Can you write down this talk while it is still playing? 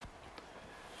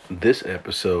This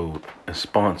episode is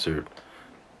sponsored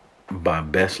by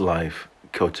Best Life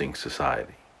Coaching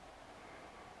Society.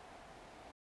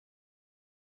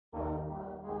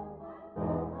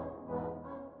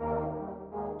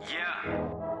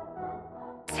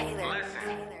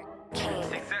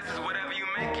 Success is whatever you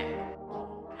make it.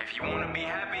 If you want to be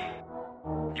happy,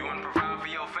 you want to provide for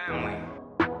your family.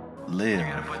 Live. You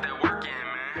gotta put that work in,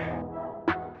 man.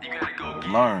 You gotta go get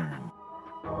Learn. it.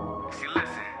 See,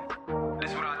 listen,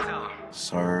 this is what I tell them.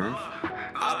 Serve.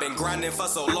 I've been grinding for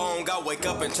so long, I wake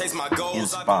up and chase my goals.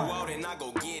 Inspire. I go out and I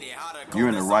go get it. How to go, You're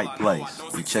in the that's right all I know. place. I don't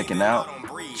You're succeed checking if I out don't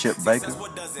breathe. Chip Success, Baker,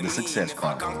 what does it the mean? Success If I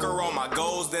Chronicles. conquer all my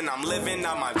goals, then I'm living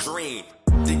out my dream.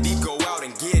 Dig deep, go out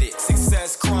and get it.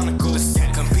 Success Chronicles.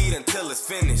 Compete until it's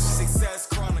finished. Success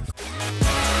Chronicles.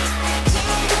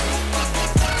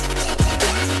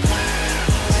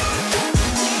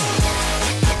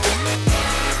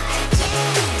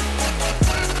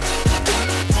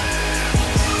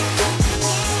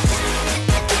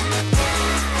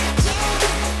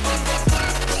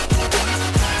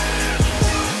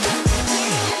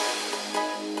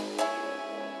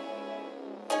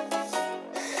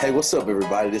 Hey, what's up,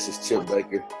 everybody? This is Chip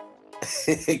Baker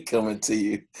coming to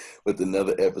you with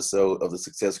another episode of the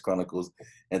Success Chronicles.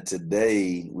 And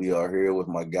today we are here with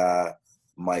my guy,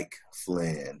 Mike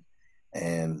Flynn,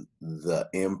 and the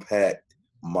Impact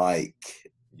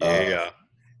Mike.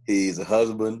 He's a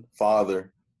husband,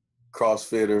 father,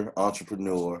 CrossFitter,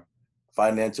 entrepreneur,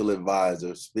 financial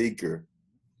advisor, speaker,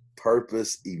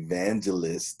 purpose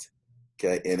evangelist,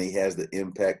 okay? And he has the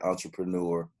Impact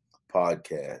Entrepreneur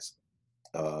podcast.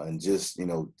 And just,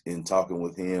 in talking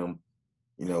with him,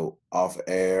 off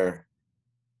air,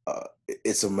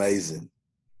 it's amazing.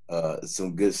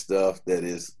 Some good stuff that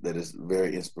is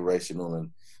very inspirational.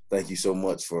 And thank you so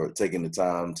much for taking the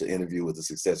time to interview with the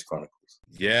Success Chronicles.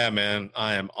 Yeah, man,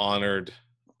 I am honored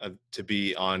to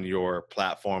be on your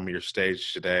platform, your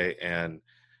stage today. And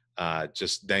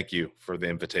just thank you for the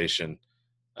invitation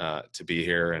to be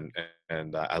here.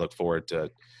 And I look forward to,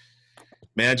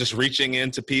 man, just reaching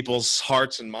into people's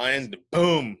hearts and minds and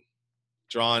boom,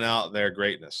 drawing out their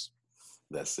greatness.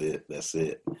 That's it.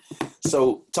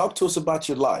 So talk to us about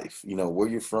your life, where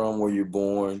you're from, where you're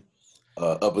born,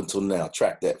 up until now.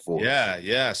 Track that for us.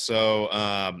 Yeah. So,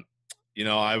 I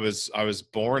was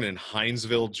born in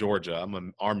Hinesville, Georgia. I'm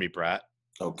an Army brat.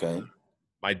 Okay.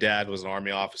 My dad was an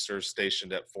Army officer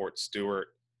stationed at Fort Stewart.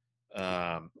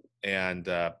 But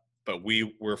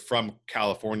we were from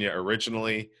California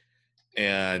originally.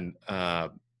 And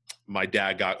my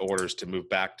dad got orders to move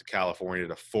back to California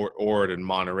to Fort Ord in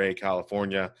Monterey,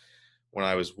 California when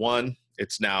I was 1.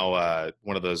 It's now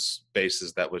one of those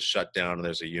bases that was shut down, and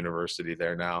there's a university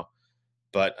there now.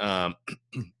 But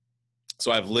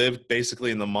so I've lived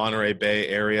basically in the Monterey Bay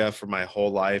area for my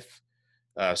whole life,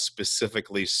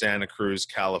 specifically Santa Cruz,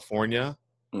 California,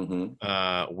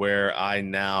 where I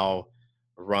now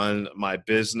run my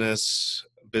businesses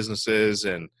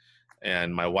and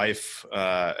my wife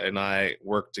and I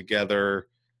work together.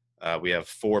 We have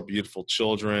 4 beautiful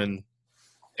children,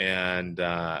 and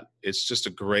it's just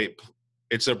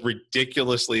it's a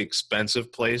ridiculously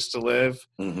expensive place to live,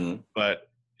 but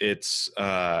it's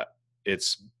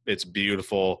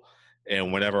beautiful.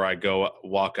 And whenever I go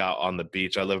walk out on the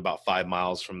beach, I live about 5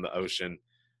 miles from the ocean,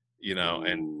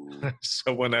 and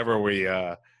so whenever we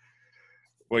go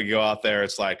out there,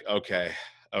 it's like, okay,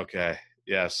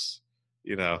 yes,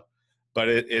 But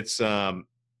it's my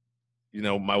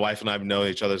wife and I have known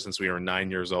each other since we were 9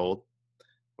 years old.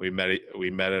 We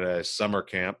met at a summer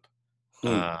camp,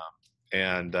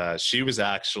 and she was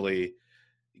actually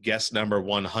guest number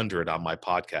 100 on my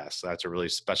podcast. So that's a really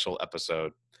special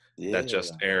episode that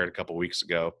just aired a couple weeks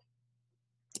ago.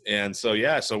 And so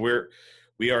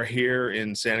we are here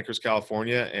in Santa Cruz,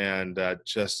 California, and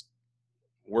just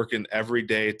working every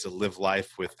day to live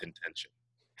life with intention.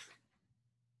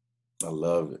 I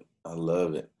love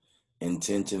it.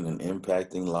 Intention and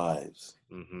impacting lives.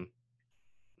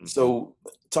 So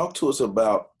talk to us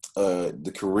about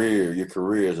your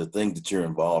career as a thing that you're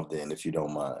involved in, if you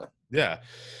don't mind. Yeah.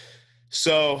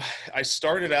 So I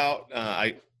started out,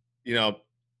 I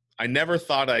never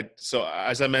thought so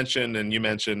as I mentioned, and you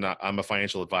mentioned, I'm a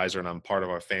financial advisor and I'm part of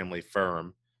our family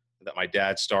firm that my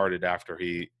dad started after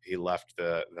he left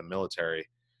the military.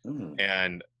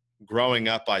 And growing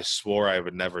up, I swore I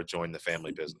would never join the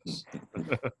family business.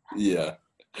 Yeah.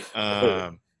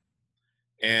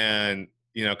 And,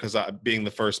 because being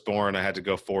the firstborn, I had to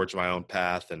go forge my own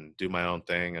path and do my own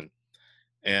thing.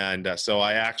 And so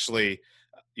I actually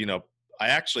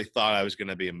thought I was going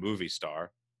to be a movie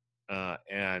star.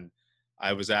 And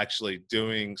I was actually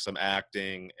doing some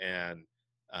acting and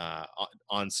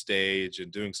on stage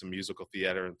and doing some musical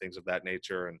theater and things of that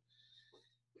nature. And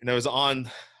I was on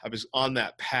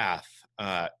that path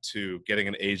to getting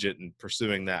an agent and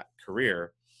pursuing that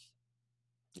career.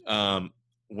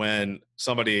 When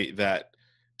somebody that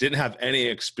didn't have any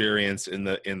experience in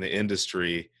the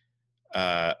industry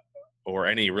or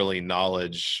any really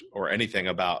knowledge or anything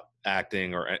about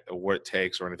acting or what it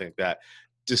takes or anything like that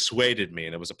dissuaded me.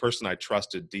 And it was a person I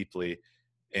trusted deeply,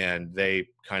 and they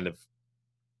kind of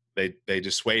they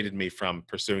dissuaded me from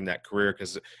pursuing that career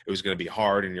because it was going to be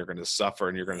hard and you're going to suffer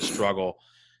and you're going to struggle.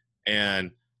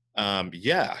 And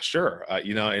yeah, sure,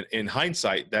 in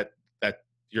hindsight, that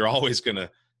you're always going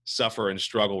to suffer and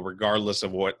struggle regardless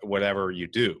of whatever you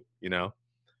do.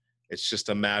 It's just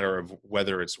a matter of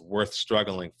whether it's worth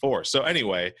struggling for. So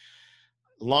anyway,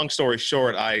 long story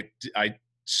short, I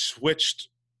switched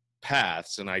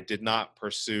paths and I did not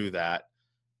pursue that.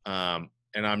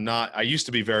 And I used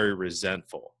to be very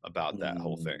resentful about that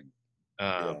whole thing.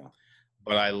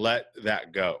 But I let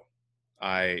that go.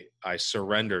 I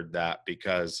surrendered that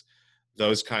because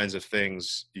those kinds of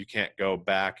things you can't go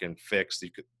back and fix.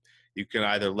 You can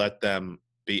either let them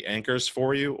be anchors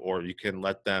for you, or you can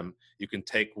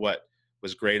take what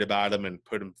was great about them and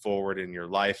put them forward in your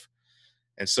life.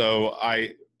 And so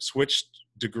I switched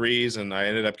degrees and I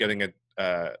ended up getting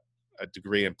a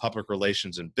degree in public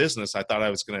relations and business. I thought I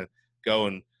was going to go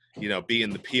and, be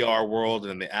in the PR world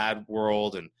and the ad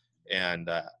world and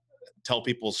tell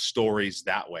people's stories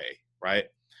that way. Right.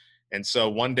 And so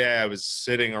one day I was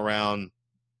sitting around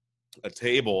a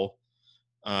table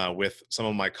with some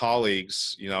of my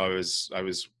colleagues. I was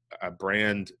a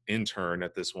brand intern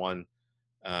at this one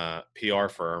PR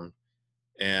firm,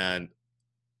 and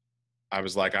I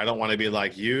was like, I don't want to be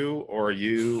like you or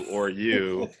you or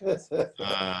you,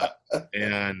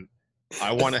 and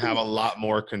I want to have a lot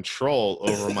more control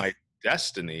over my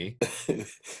destiny,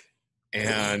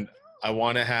 and I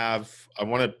want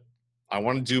to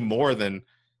do more than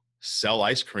sell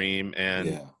ice cream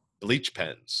and bleach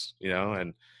pens,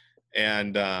 and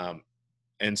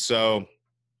so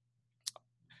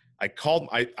I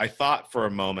thought for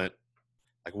a moment,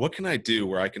 like, what can I do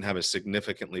where I can have a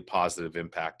significantly positive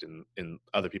impact in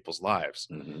other people's lives?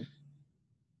 Mm-hmm.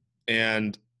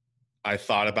 And I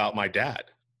thought about my dad.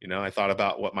 I thought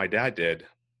about what my dad did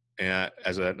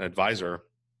as an advisor,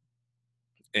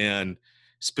 and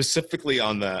specifically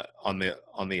on the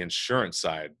insurance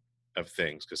side of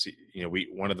things, because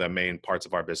one of the main parts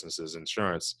of our business is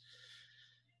insurance,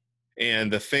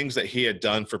 and the things that he had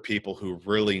done for people who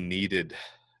really needed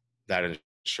that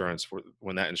insurance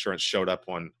when that insurance showed up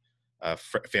when a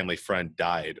family friend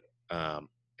died,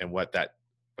 and what that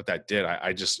did,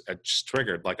 I just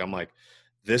triggered, like, I'm like,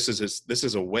 this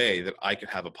is a way that I could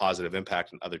have a positive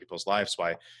impact in other people's lives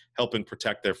by helping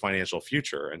protect their financial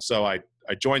future. And so I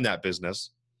joined that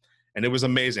business, and it was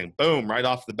amazing. Boom, right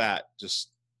off the bat, just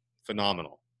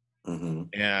phenomenal. Mm-hmm.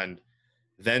 And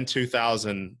then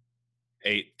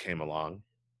 2008 came along,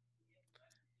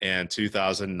 and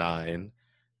 2009,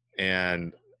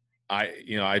 and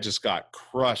I just got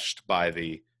crushed by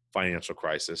the financial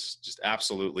crisis. Just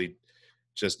absolutely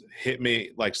just hit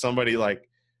me like somebody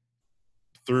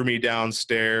threw me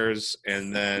downstairs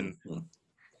and then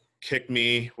kicked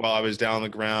me while I was down on the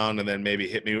ground, and then maybe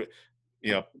hit me,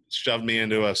 shoved me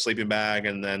into a sleeping bag,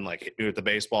 and then hit me with the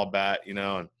baseball bat, and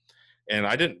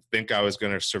I didn't think I was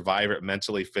going to survive it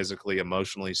mentally, physically,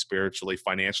 emotionally, spiritually,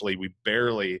 financially. We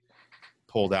barely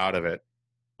pulled out of it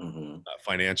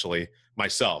financially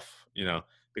myself,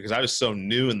 because I was so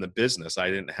new in the business.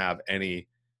 I didn't have any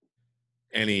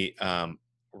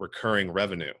recurring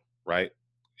revenue. Right.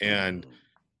 And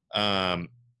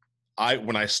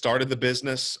when I started the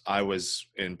business, I was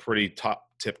in pretty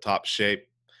tip-top shape.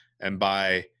 And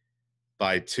by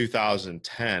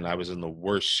 2010, I was in the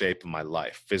worst shape of my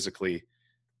life, physically,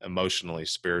 emotionally,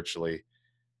 spiritually.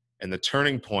 And the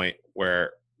turning point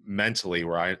where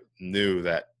I knew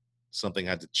that something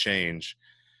had to change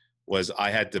was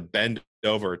I had to bend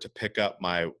over to pick up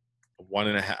my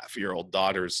 1.5-year-old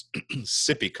daughter's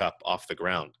sippy cup off the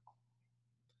ground.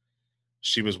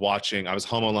 She was watching, I was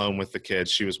home alone with the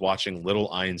kids. She was watching Little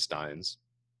Einsteins,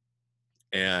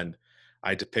 and I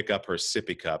had to pick up her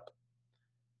sippy cup,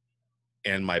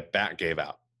 and my back gave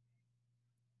out.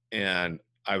 And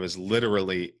I was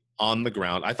literally on the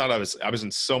ground. I thought I was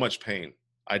in so much pain.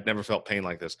 I'd never felt pain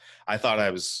like this. I thought I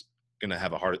was going to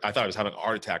have I thought I was having a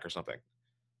heart attack or something.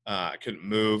 I couldn't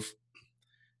move.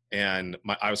 And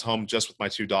I was home just with my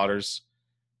 2 daughters.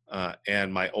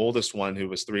 And my oldest one, who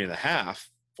was 3.5,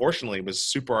 fortunately was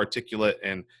super articulate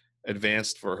and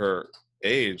advanced for her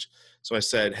age. So I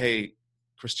said, "Hey,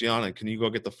 Christiana, can you go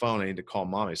get the phone? I need to call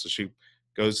mommy." So she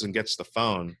goes and gets the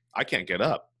phone. I can't get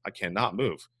up. I cannot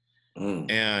move.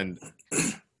 And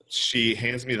she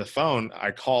hands me the phone.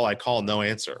 I call, no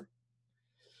answer.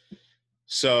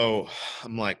 So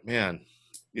I'm like, man,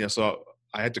 so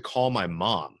I had to call my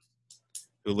mom,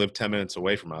 who lived 10 minutes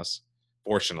away from us,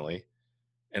 fortunately.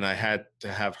 And I had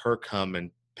to have her come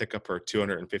and pick up her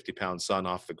 250-pound son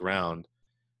off the ground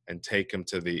and take him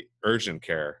to the urgent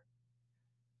care.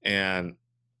 And,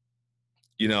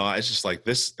 I was just like,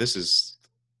 this is,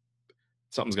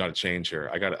 something's got to change here.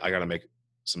 I got to make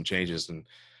some changes.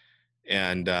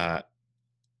 And I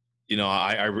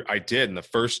did. And the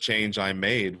first change I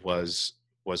made was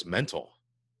mental.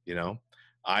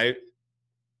 I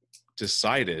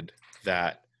decided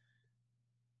that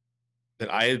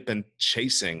I had been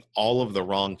chasing all of the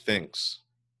wrong things,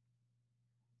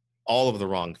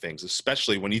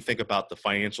 especially when you think about the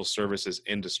financial services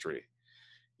industry.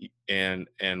 And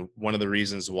one of the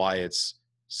reasons why it's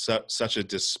such a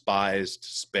despised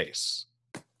space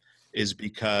is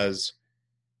because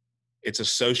it's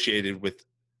associated with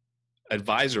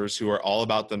advisors who are all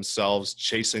about themselves,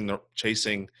 chasing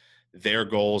their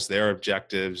goals, their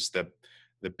objectives, the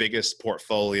biggest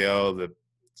portfolio, the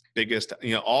biggest,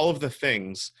 all of the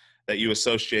things that you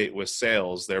associate with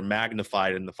sales, they're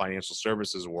magnified in the financial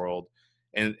services world,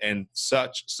 and in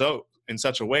such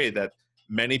a way that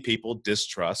many people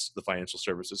distrust the financial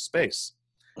services space.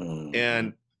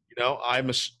 And I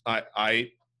was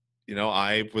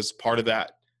part of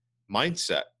that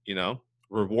mindset,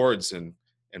 rewards and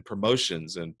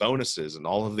promotions and bonuses and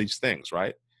all of these things,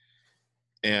 right?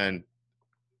 And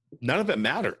none of it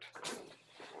mattered.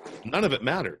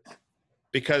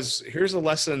 Because here's a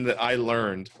lesson that I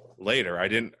learned later. I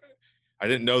didn't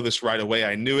know this right away.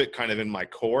 I knew it kind of in my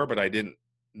core, but I didn't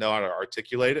know how to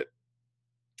articulate it.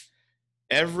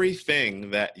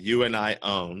 Everything that you and I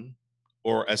own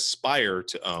or aspire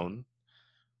to own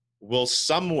will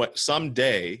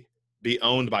someday be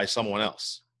owned by someone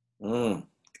else. I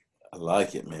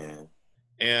like it, man.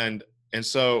 And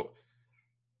so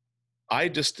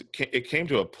it came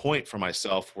to a point for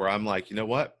myself where I'm like, you know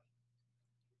what?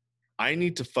 I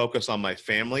need to focus on my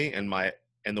family, and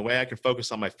the way I can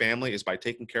focus on my family is by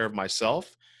taking care of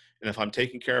myself. And if I'm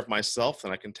taking care of myself,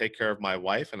 then I can take care of my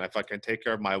wife. And if I can take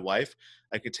care of my wife,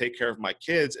 I can take care of my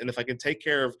kids. And if I can take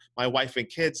care of my wife and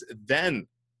kids, then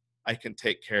I can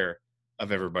take care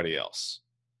of everybody else.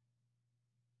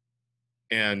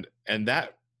 And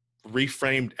that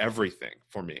reframed everything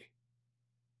for me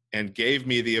and gave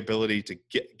me the ability to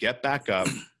get back up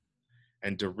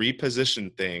and to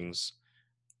reposition things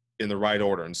in the right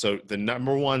order. And so the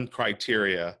number one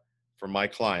criteria for my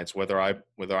clients, whether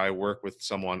I work with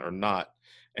someone or not,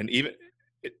 and even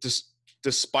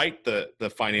despite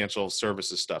the financial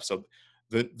services stuff. So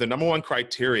the number one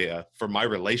criteria for my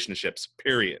relationships,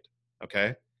 period.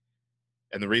 Okay.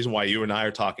 And the reason why you and I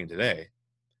are talking today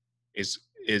is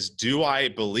do I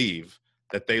believe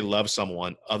that they love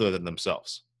someone other than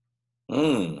themselves?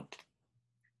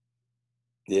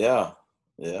 Yeah.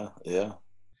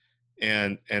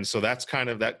 And so that's kind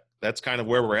of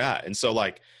where we're at. And so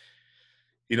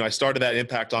I started that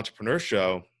Impact Entrepreneur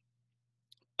Show,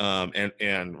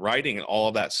 and writing and all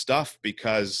of that stuff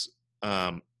because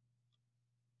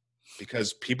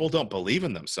people don't believe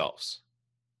in themselves.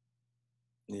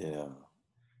 Yeah.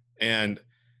 And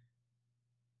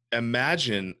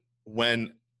imagine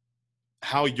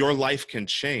how your life can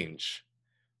change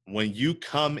when you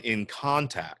come in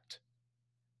contact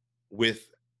with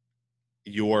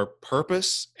your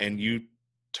purpose, and you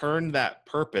turn that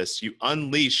purpose, you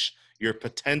unleash your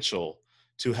potential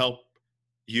to help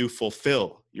you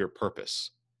fulfill your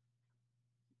purpose.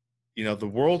 The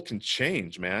world can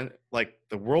change, man. Like,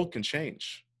 the world can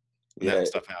change when that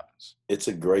stuff happens. It's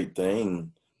a great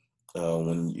thing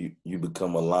when you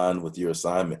become aligned with your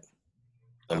assignment.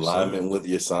 Absolutely. Alignment with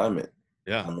your assignment.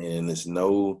 Yeah. I mean, there's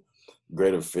no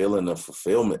greater feeling of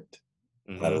fulfillment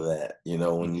out of that,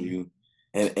 when you,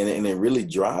 and it really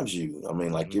drives you. I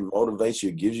mean, like, it motivates you,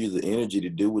 it gives you the energy to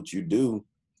do what you do,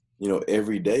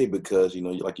 every day, because,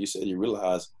 like you said, you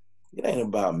realize it ain't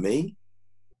about me.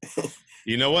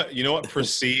 You know what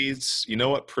precedes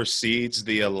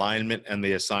the alignment and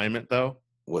the assignment, though?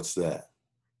 What's that?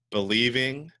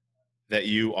 Believing that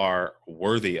you are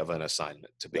worthy of an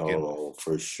assignment to begin with. Oh,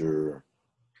 for sure.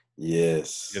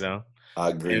 Yes. I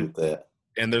agree with that.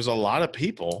 And there's a lot of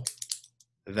people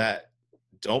that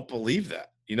don't believe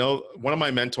that. One of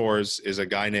my mentors is a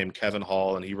guy named Kevin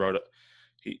Hall, and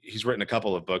he's written a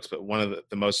couple of books, but one of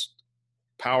the most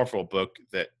powerful book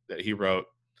that he wrote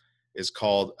is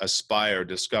called Aspire: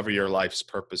 Discover Your Life's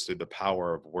Purpose Through the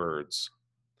Power of Words.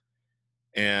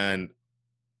 And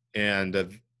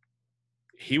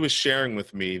he was sharing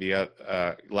with me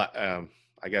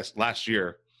I guess last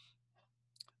year,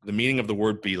 the meaning of the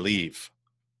word believe.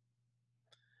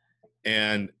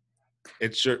 And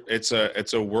it's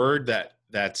a word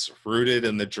that's rooted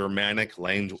in the Germanic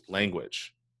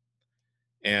language.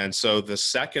 And so the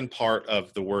second part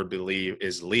of the word believe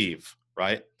is leave,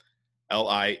 right?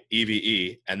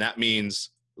 Lieve, and that means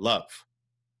love.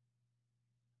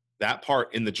 That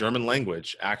part in the German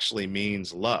language actually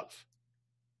means love.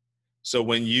 So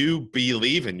when you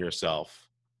believe in yourself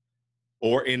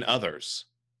or in others,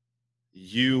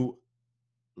 you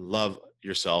love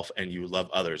yourself and you love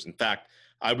others. In fact,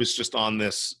 I was just on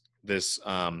this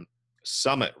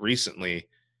summit recently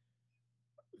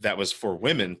that was for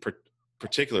women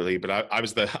particularly, but I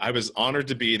was honored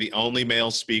to be the only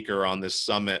male speaker on this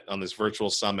summit, on this virtual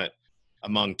summit,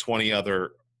 among 20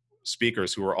 other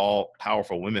speakers who were all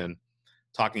powerful women,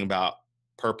 talking about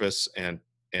purpose and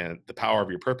the power of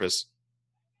your purpose.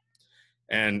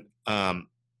 And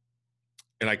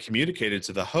I communicated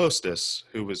to the hostess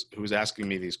who was asking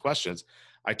me these questions.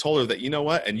 I told her that, you know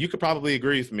what, and you could probably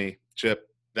agree with me, Chip,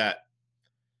 that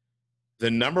the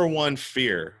number one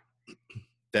fear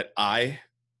that I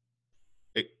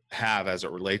have as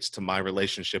it relates to my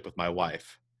relationship with my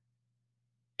wife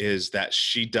is that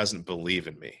she doesn't believe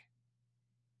in me.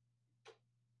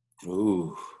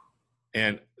 Ooh.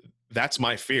 And that's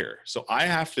my fear. So I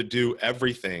have to do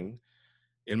everything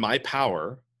in my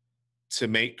power to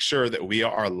make sure that we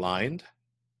are aligned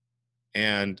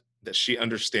and that she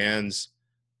understands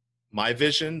my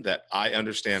vision, that I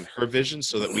understand her vision,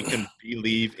 so that we can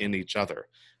believe in each other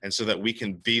and so that we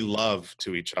can be love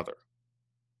to each other.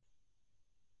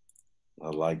 I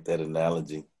like that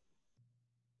analogy.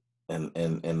 And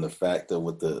the fact that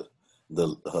with the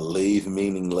leave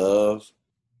meaning love.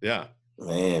 Yeah.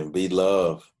 Man, be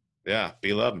love. Yeah,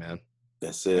 be love, man.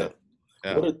 That's it.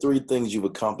 Yeah. What are 3 things you've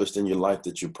accomplished in your life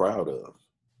that you're proud of?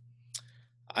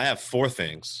 I have 4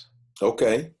 things.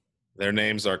 Okay. Their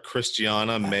names are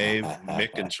Christiana, Maeve,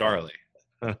 Mick, and Charlie.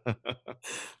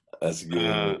 That's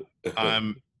good.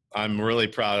 I'm really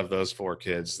proud of those 4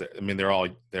 kids. I mean, they're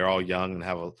all young and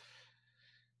have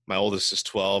my oldest is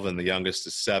 12 and the youngest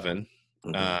is 7.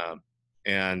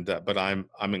 Mm-hmm. But I'm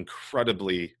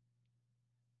incredibly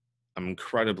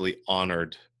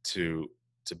honored to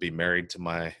be married to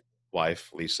my wife,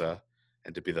 Lisa,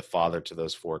 and to be the father to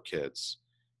those 4 kids.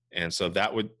 And so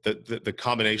that would, the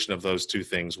combination of those 2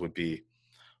 things would be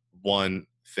one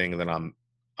thing that I'm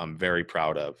very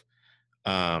proud of.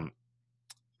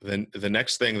 Then the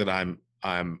next thing that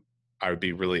I'm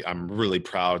really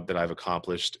proud that I've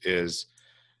accomplished is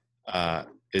my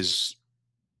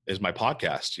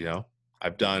podcast. You know,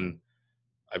 I've done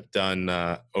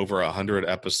over 100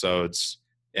 episodes,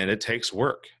 and it takes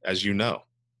work, as you know.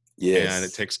 Yes. And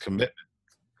it takes commitment.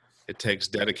 It takes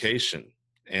dedication.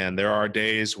 And there are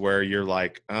days where you're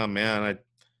like, oh man,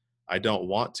 I don't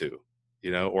want to,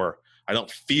 you know, or I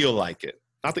don't feel like it.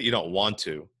 Not that you don't want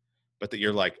to, but that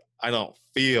you're like, I don't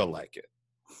feel like it,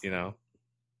 you know,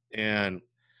 and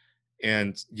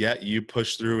yet you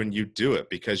push through and you do it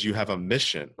because you have a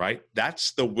mission, right?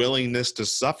 That's the willingness to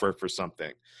suffer for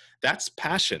something. That's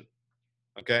passion.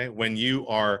 Okay. When you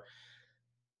are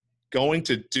going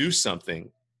to do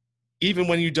something, even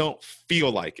when you don't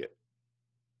feel like it.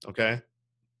 Okay.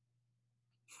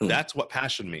 That's what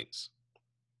passion means.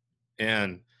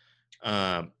 And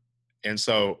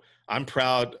so I'm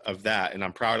proud of that, and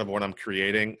I'm proud of what I'm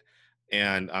creating,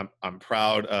 and I'm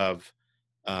proud of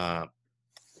that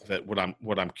what I'm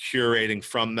curating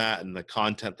from that, and the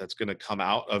content that's going to come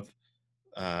out of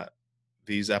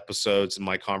these episodes and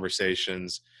my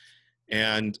conversations.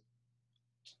 And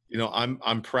you know,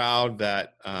 I'm proud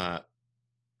that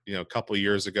you know, a couple of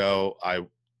years ago I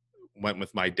went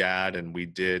with my dad and we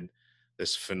did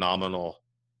this phenomenal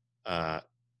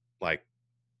like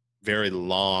very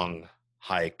long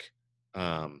hike.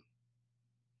 It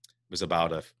was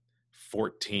about a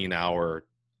 14-hour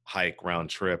hike round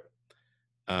trip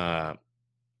to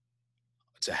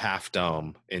Half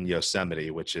Dome in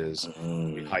Yosemite, which is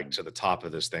we hiked to the top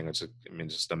of this thing. It's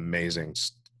just amazing.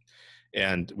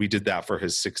 And we did that for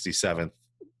his 67th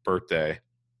birthday.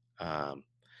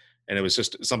 And it was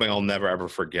just something I'll never ever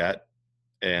forget.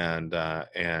 And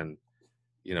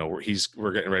you know,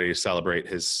 we're getting ready to celebrate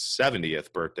his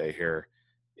 70th birthday here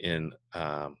in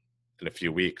a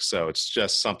few weeks. So it's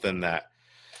just something that,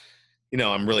 you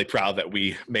know, I'm really proud that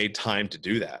we made time to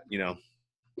do that. You know,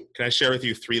 can I share with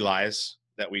you 3 lies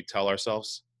that we tell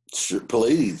ourselves? Sure,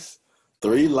 please.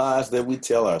 3 lies that we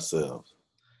tell ourselves.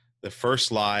 The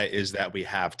first lie is that we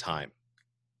have time.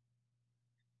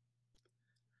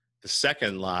 The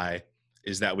second lie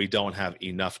is that we don't have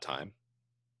enough time.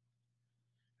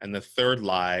 And the third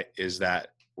lie is that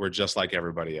we're just like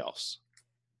everybody else.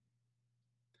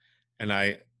 And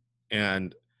I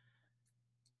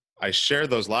share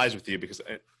those lies with you because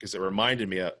it reminded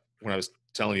me when I was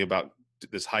telling you about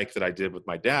this hike that I did with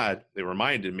my dad. It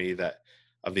reminded me that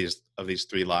of these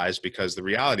three lies, because the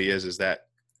reality is that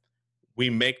we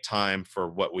make time for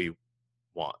what we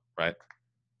want, right?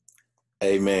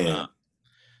 Amen.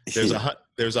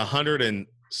 There's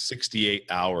 168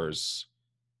 hours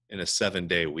in a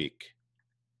 7-day week.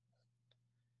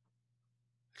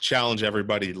 Challenge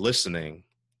everybody listening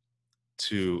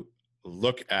to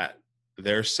look at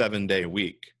their 7-day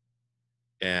week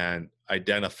and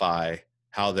identify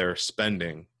how they're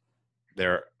spending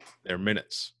their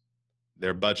minutes,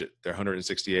 their budget, their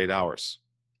 168 hours.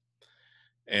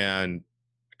 And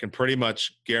I can pretty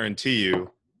much guarantee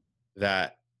you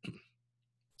that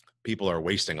people are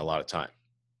wasting a lot of time.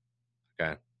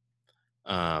 Okay.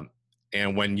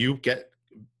 And when you get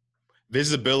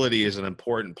visibility is an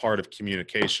important part of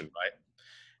communication, right?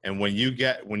 And when you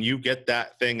get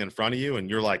that thing in front of you and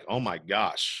you're like, oh my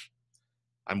gosh,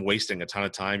 I'm wasting a ton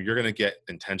of time, you're going to get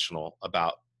intentional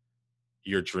about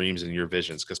your dreams and your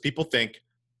visions. Because people think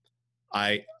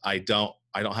I don't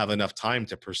have enough time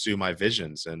to pursue my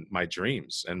visions and my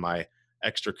dreams and my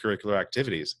extracurricular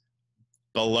activities.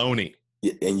 Baloney.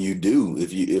 Yeah, and you do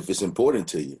if it's important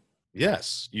to you.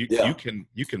 Yes, you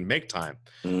can make time.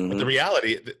 Mm-hmm. But the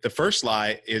reality, the first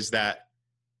lie is that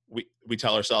we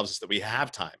tell ourselves is that we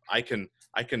have time. I can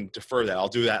defer that. I'll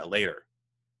do that later.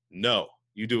 No,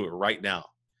 you do it right now.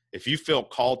 If you feel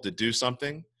called to do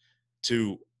something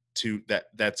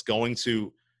that's going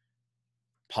to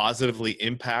positively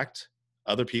impact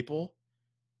other people,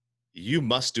 you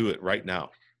must do it right now.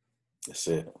 That's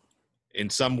it. In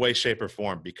some way, shape, or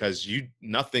form, because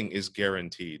nothing is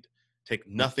guaranteed. Take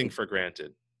nothing for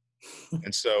granted.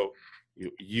 And so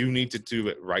you need to do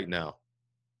it right now.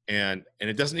 And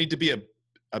it doesn't need to be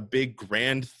a big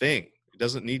grand thing. It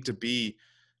doesn't need to be,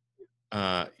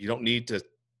 you don't need to,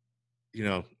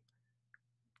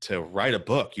 to write a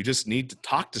book. You just need to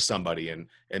talk to somebody, and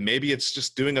maybe it's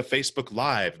just doing a Facebook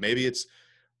Live. Maybe it's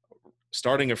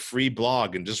starting a free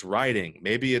blog and just writing.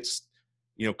 Maybe it's,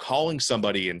 calling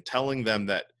somebody and telling them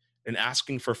that and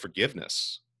asking for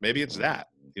forgiveness. Maybe it's that,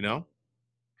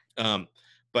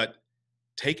 but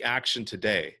take action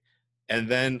today, and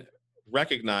then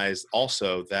recognize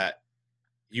also that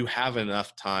you have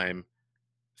enough time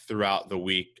throughout the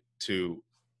week to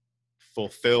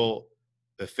fulfill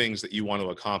the things that you want to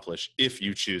accomplish if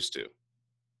you choose to.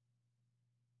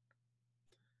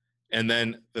 And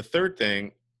then the third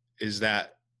thing is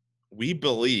that we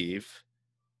believe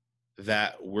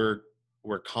that we're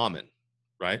common,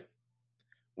 right?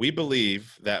 We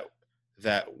believe that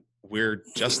we're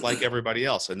just like everybody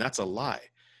else, and that's a lie.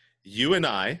 You and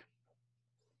I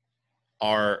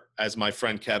are, as my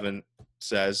friend Kevin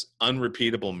says,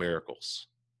 unrepeatable miracles.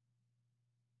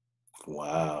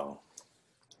 Wow.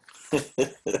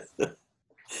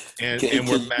 And can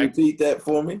we're you repeat that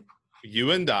for me? You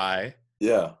and I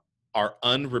are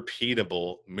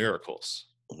unrepeatable miracles.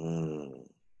 Mm.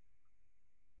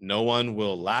 No one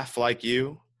will laugh like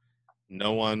you.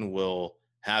 No one will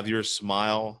have your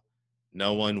smile.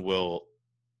 No one will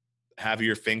have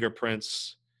your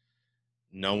fingerprints.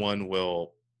 No one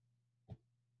will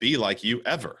be like you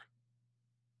ever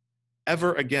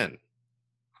again.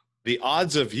 The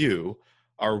odds of you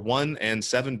are 1 in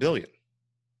 7 billion.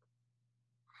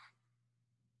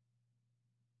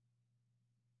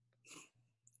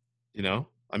 And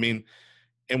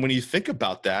when you think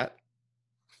about that,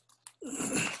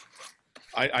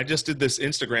 I just did this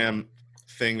Instagram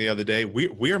thing the other day.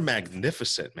 We're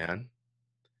magnificent, man.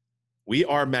 We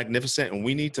are magnificent, and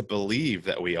we need to believe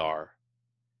that we are,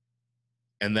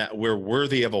 and that we're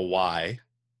worthy of a why,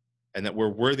 and that we're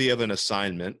worthy of an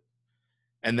assignment,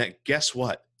 and that, guess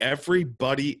what?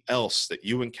 Everybody else that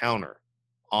you encounter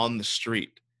on the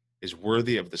street is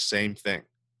worthy of the same thing,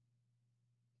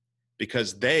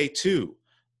 because they too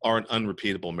are an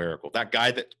unrepeatable miracle. That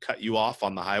guy that cut you off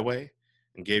on the highway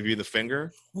and gave you the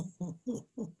finger,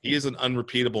 he is an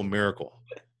unrepeatable miracle.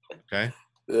 Okay?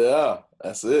 Yeah,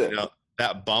 that's it.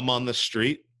 That bum on the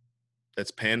street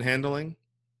that's panhandling,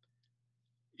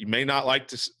 you may not like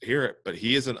to hear it, but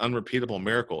he is an unrepeatable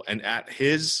miracle. And at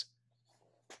his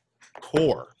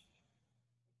core,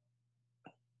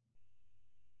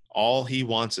 all he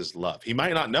wants is love. He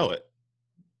might not know it,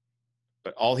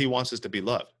 but all he wants is to be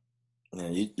loved. Yeah,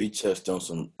 you touched on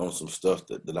some stuff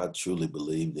that I truly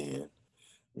believed in.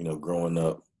 Growing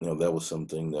up, that was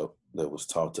something that was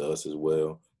taught to us as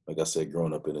well. Like I said,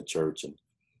 growing up in a church, and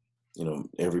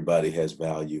everybody has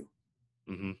value.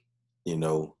 Mm-hmm.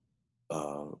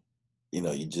 You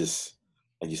know, you just,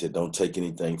 like you said, don't take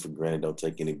anything for granted. Don't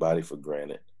take anybody for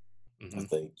granted. I Hmm.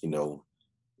 think, you know,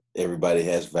 everybody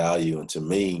has value. And to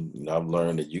me, you know, I've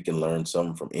learned that you can learn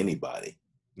something from anybody.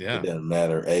 It Yeah. doesn't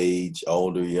matter age,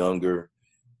 older, younger,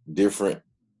 different,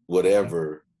 Hmm.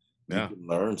 whatever. You Yeah. can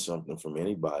learn something from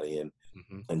anybody.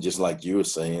 Hmm. And just like you were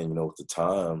saying, you know, with the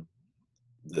time,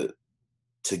 the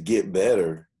to get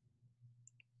better,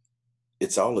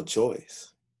 it's all a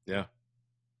choice. Yeah.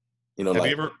 You know, Have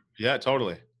you like ever? Yeah,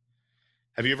 totally.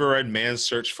 Have you ever read Man's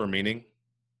Search for Meaning?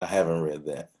 I haven't read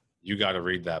that. You got to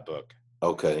read that book.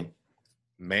 Okay.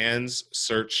 Man's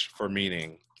Search for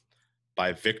Meaning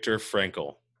by Viktor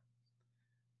Frankl.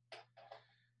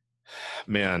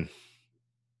 Man,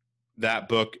 that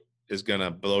book is going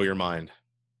to blow your mind.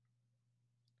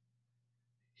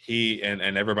 He and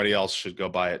everybody else should go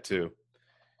buy it too.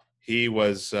 He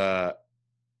was a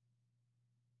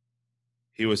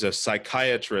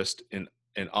psychiatrist in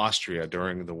Austria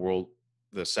during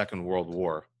the Second World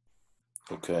War,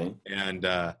 Okay.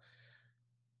 and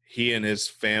he and his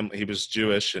family. He was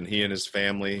Jewish, and he and his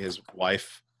family, his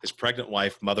wife, his pregnant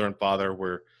wife, mother and father,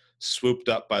 were swooped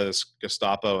up by the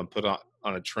Gestapo and put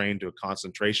on a train to a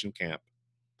concentration camp.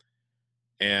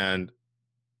 And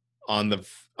on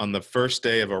the first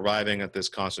day of arriving at this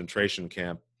concentration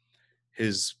camp,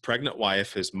 his pregnant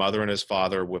wife, his mother, and his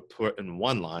father were put in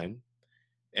one line,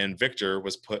 and Victor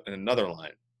was put in another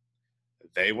line.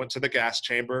 They went to the gas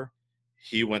chamber.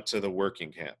 He went to the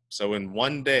working camp. So in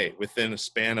one day, within a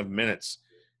span of minutes,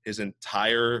 his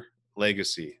entire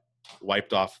legacy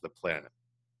wiped off the planet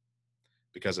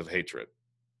because of hatred.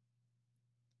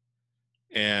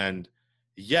 And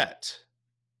yet,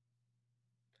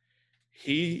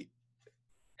 he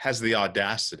has the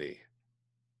audacity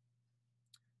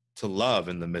to love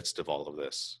in the midst of all of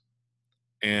this,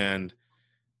 and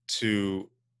to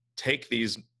take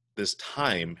this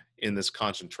time in this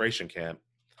concentration camp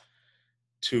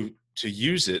to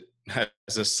use it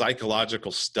as a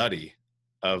psychological study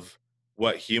of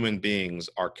what human beings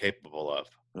are capable of.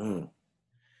 Mm.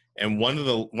 And one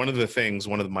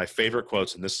of my favorite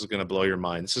quotes, and this is going to blow your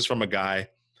mind. This is from a guy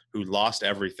who lost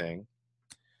everything.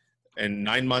 And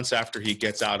 9 months after he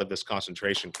gets out of this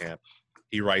concentration camp,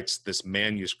 he writes this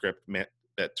manuscript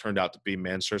that turned out to be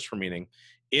Man's Search for Meaning,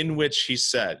 in which he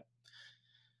said,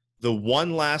 "The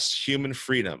one last human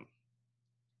freedom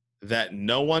that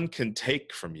no one can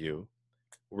take from you,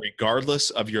 regardless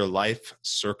of your life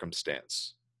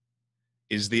circumstance,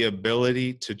 is the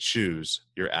ability to choose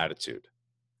your attitude."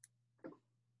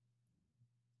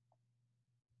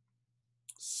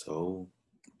 So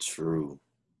true.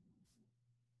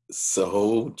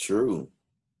 So true.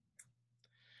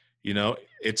 You know,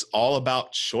 it's all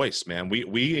about choice, man.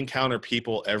 We encounter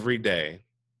people every day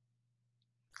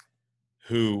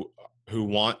who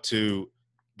want to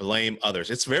blame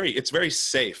others. It's very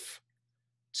safe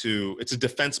to, it's a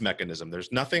defense mechanism.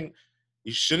 There's nothing,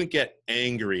 you shouldn't get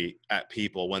angry at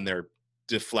people when they're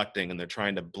deflecting and they're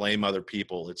trying to blame other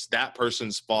people. It's that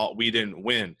person's fault we didn't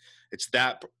win. It's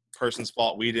that person's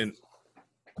fault we didn't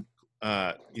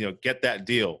get that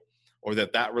deal, or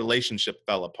that relationship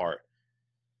fell apart.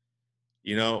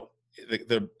 You know,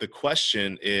 the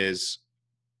question is,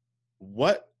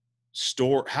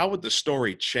 how would the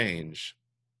story change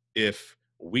if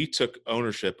we took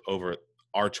ownership over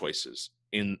our choices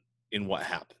in what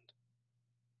happened?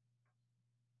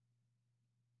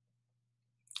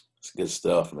 It's good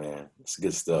stuff, man. It's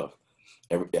good stuff.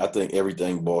 I think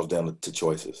everything boils down to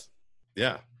choices.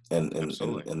 Yeah, And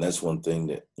absolutely. and that's one thing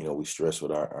that, you know, we stress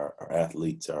with our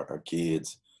athletes, our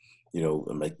kids, you know,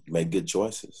 and make good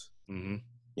choices. Mm-hmm.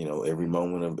 You know, every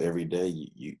moment of every day,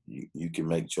 you can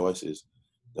make choices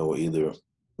that will either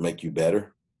make you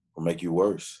better or make you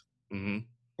worse. Mm-hmm.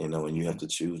 You know, and you have to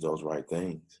choose those right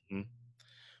things.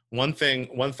 Mm-hmm. One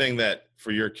thing that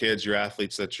for your kids, your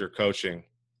athletes that you're coaching,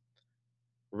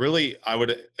 really, I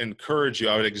would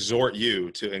exhort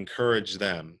you to encourage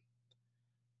them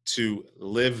to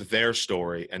live their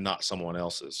story and not someone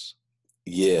else's.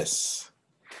 Yes.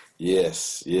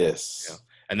 Yes. Yes. Yeah.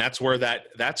 And that's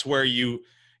where you,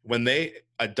 when they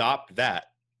adopt that,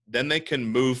 then they can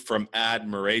move from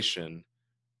admiration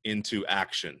into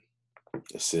action.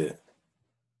 That's it.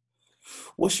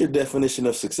 What's your definition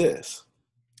of success?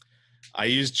 I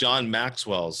use John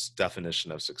Maxwell's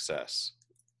definition of success,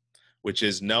 which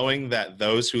is knowing that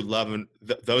those who love and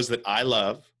those that I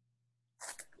love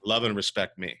and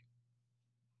respect me.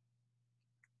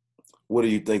 What do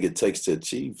you think it takes to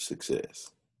achieve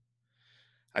success?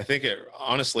 I think it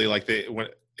honestly, I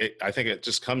think it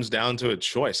just comes down to a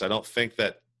choice. I don't think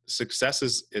that success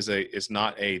is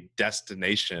not a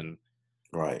destination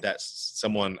Right. that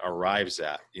someone arrives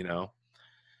at, you know?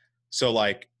 So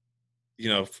like, you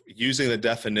know, using the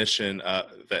definition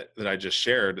that I just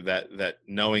shared, that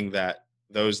knowing that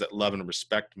those that love and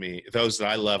respect me, those that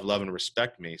I love and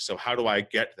respect me. So how do I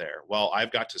get there? Well,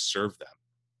 I've got to serve them,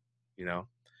 you know,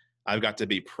 I've got to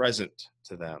be present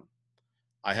to them.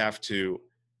 I have to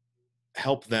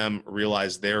help them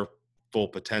realize their full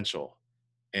potential.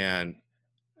 And,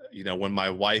 you know, when my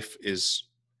wife is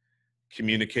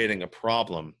communicating a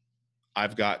problem,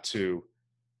 I've got to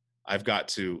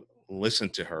listen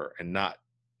to her and not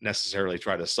necessarily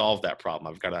try to solve that problem.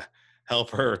 I've got to help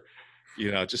her,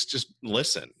 you know, just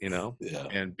listen, you know,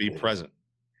 and be present.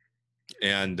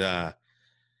 And,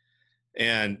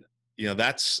 you know,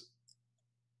 that's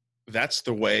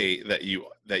the way that you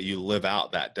live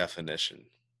out that definition,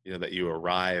 you know, that you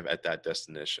arrive at that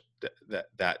destination,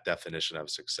 that definition of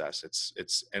success. It's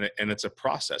a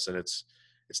process, and it's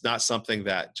not something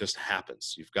that just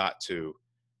happens. You've got to,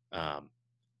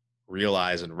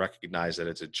 realize and recognize that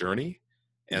it's a journey,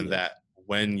 and that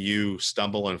when you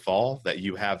stumble and fall, that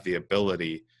you have the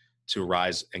ability to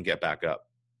rise and get back up.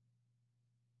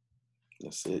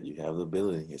 That's it. You have the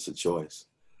ability. It's a choice.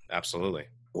 Absolutely.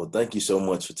 Well, thank you so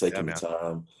much for taking the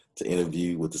time to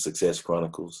interview with the Success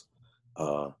Chronicles.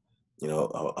 You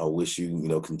know, I wish you, you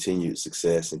know, continued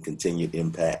success and continued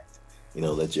impact, you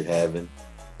know, that you're having.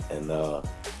 And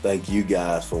thank you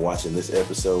guys for watching this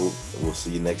episode. And we'll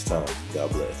see you next time. God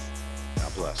bless.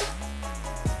 God bless.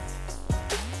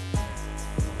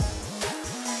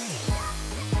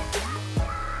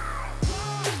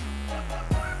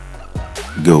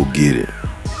 Go get it.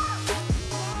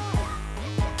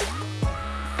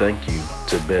 Thank you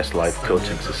to Best Life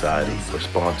Coaching Society for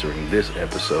sponsoring this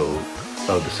episode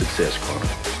of the Success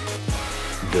Chronicles.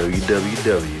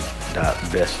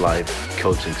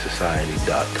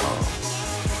 www.bestlifecoachingsociety.com